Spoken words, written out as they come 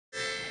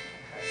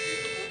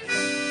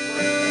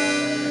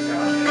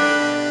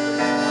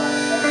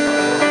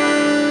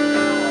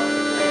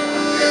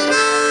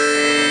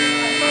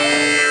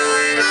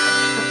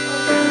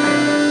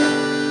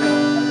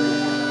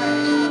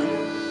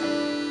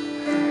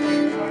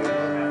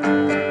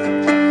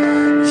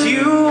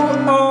You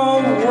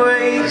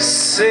always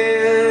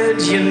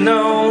said you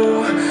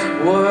know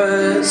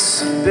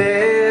what's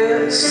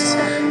best,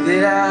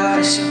 that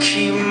I should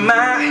keep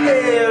my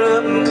head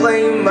up and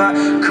play my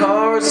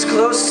cards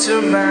close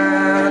to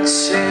my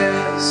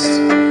chest.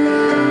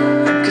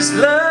 'Cause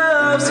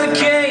love's a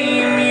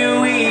game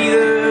you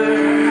either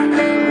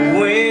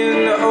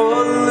win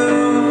or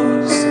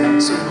lose.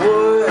 So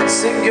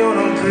what's it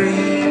gonna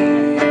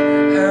be,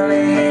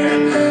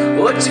 honey?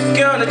 What you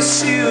gonna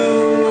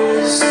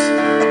choose?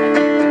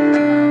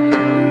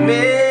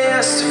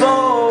 Misfortune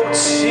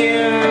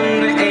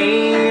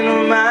ain't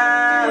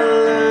my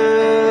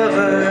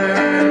lover.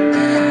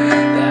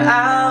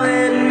 I'll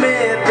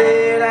admit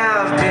that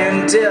I've been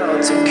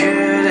dealt a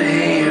good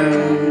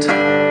hand.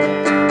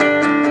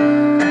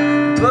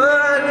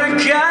 But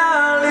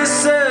regardless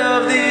of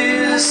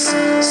this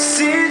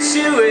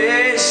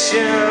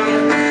situation,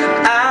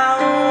 I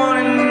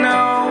wanna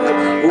know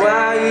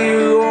why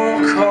you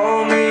won't call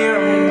me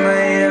your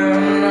man.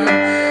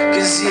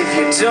 'Cause if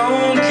you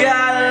don't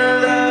got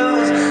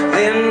love,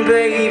 then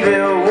baby,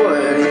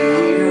 what do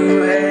you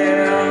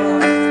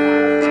have?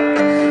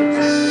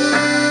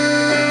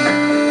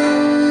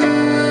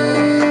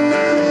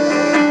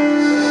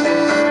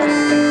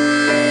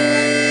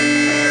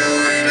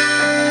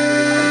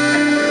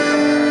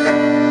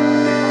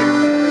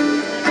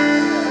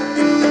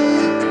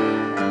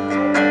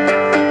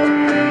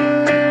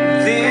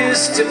 This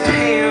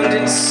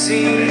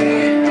dependency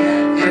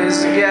has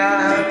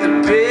got the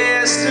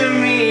best of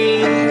me.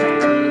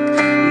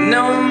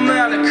 No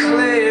amount of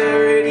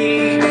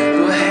clarity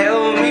will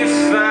help me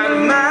find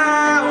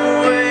my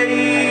way.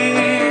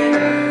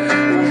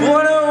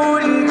 What I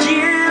wouldn't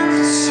give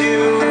to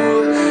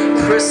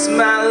press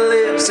my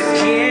lips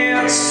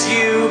against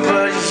you,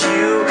 but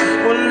you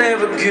were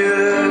never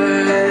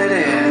good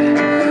at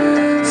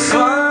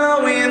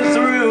following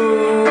through.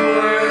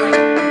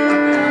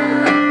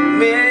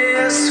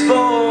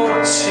 Misfortune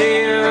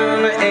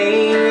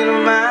ain't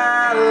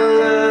my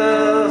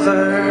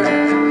lover.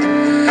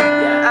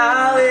 Yeah,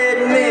 I'll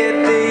admit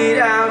that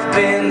I've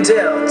been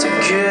dealt a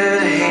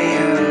good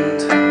hand.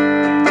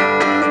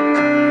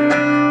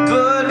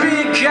 But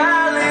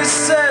regardless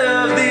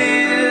of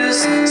this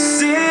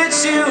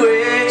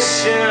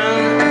situation,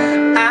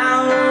 I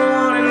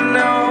wanna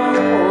know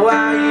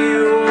why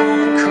you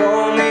won't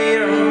call me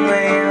your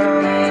man.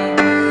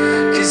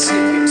 'Cause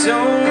if you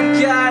don't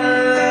got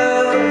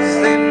love,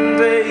 then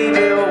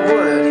baby,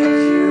 what do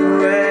you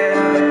have?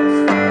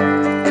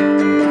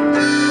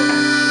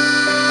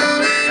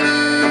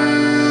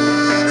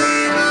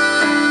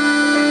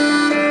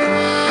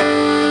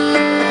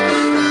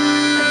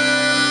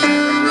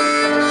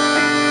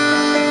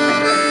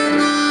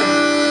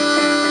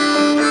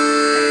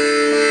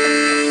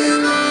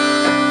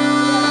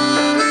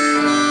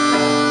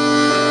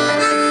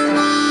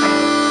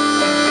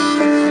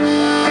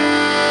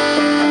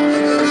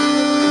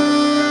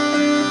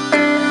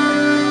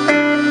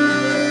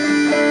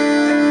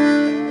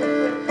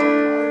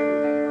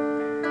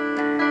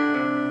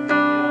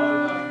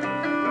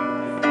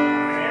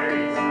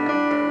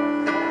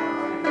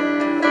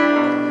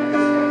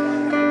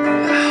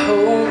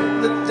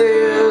 That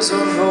there's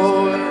a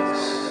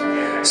voice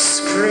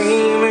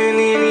screaming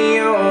in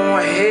your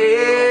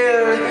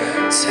head,